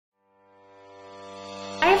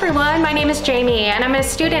Hi everyone, my name is Jamie and I'm a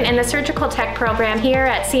student in the Surgical Tech program here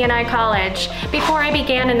at CNI College. Before I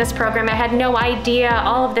began in this program, I had no idea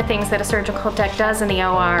all of the things that a surgical tech does in the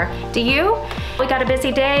OR. Do you? We got a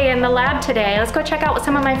busy day in the lab today. Let's go check out what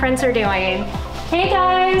some of my friends are doing. Hey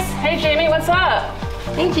guys! Hey Jamie, what's up?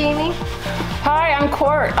 Hey Jamie. Hi, I'm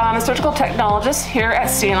Court. I'm a surgical technologist here at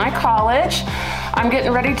CNI College. I'm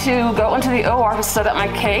getting ready to go into the OR to set up my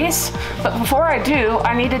case, but before I do,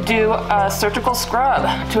 I need to do a surgical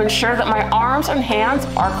scrub to ensure that my arms and hands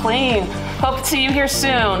are clean. Hope to see you here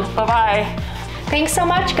soon. Bye-bye. Thanks so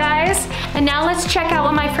much, guys. And now let's check out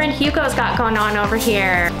what my friend Hugo's got going on over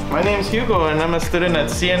here. My name's Hugo and I'm a student at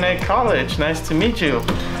CNI College. Nice to meet you.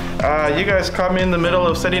 You guys caught me in the middle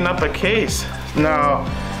of setting up a case. Now,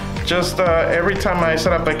 just every time I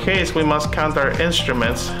set up a case, we must count our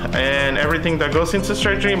instruments, and everything that goes into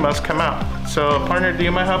surgery must come out. So, partner, do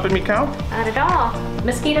you mind helping me count? Not at all.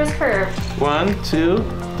 Mosquitoes curved. 1, 2,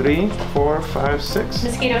 3, 4, 5, 6.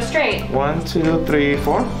 Mosquito straight. 1, 2, 3,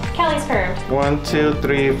 4. Kelly's curved. 1, 2,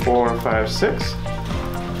 3, 4, 5, 6.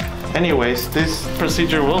 Anyways, this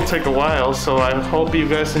procedure will take a while, so I hope you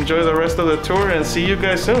guys enjoy the rest of the tour and see you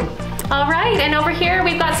guys soon. All right, and over here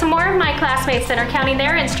we've got some more of my classmates that are counting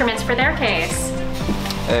their instruments for their case.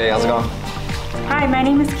 Hey, how's it going? Hi, my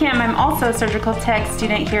name is Kim. I'm also a surgical tech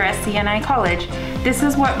student here at CNI College. This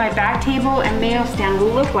is what my back table and Mayo stand will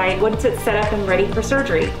look like once it's set up and ready for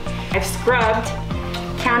surgery. I've scrubbed,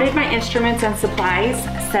 counted my instruments and supplies,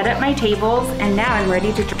 set up my tables, and now I'm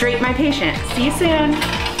ready to drape my patient. See you soon.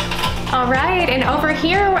 All right, and over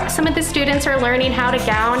here, some of the students are learning how to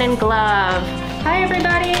gown and glove. Hi,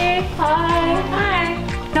 everybody. Hi. Hi.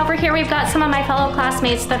 And over here, we've got some of my fellow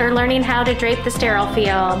classmates that are learning how to drape the sterile field.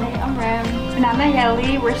 Hi, I'm Ram. And I'm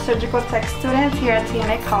Nayeli. We're surgical tech students here at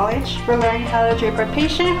CNI College. We're learning how to drape our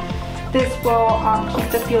patient. This will keep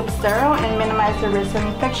the field sterile and minimize the risk of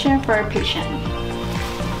infection for our patient.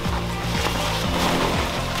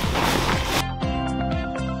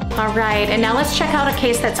 All right, and now let's check out a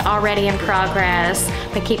case that's already in progress.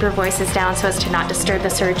 But keep your voices down so as to not disturb the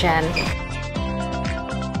surgeon.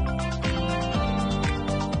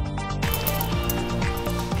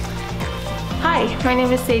 Hi, my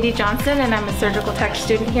name is Sadie Johnson and I'm a surgical tech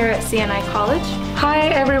student here at CNI College. Hi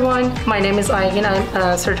everyone, my name is Aigin. I'm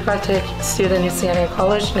a surgical tech student at CNI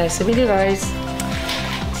College. Nice to meet you guys.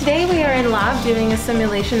 Today we are in lab doing a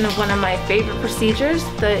simulation of one of my favorite procedures,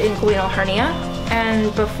 the inguinal hernia.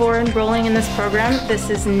 And before enrolling in this program, this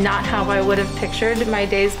is not how I would have pictured my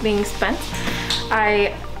days being spent.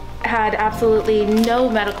 I had absolutely no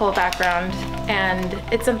medical background, and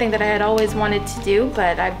it's something that I had always wanted to do,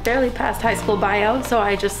 but I barely passed high school bio, so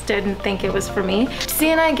I just didn't think it was for me.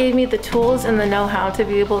 CNI gave me the tools and the know-how to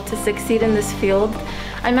be able to succeed in this field.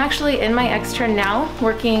 I'm actually in my extern now,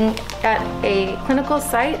 working at a clinical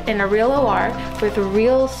site in a real OR with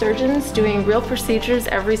real surgeons doing real procedures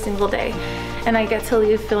every single day. And I get to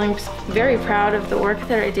leave feeling very proud of the work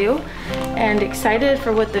that I do and excited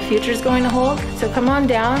for what the future is going to hold. So come on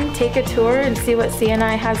down, take a tour, and see what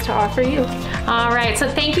CNI has to offer you. All right, so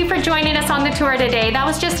thank you for joining us on the tour today. That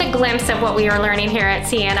was just a glimpse of what we are learning here at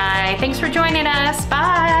CNI. Thanks for joining us.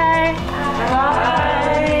 Bye.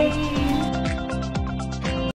 Bye.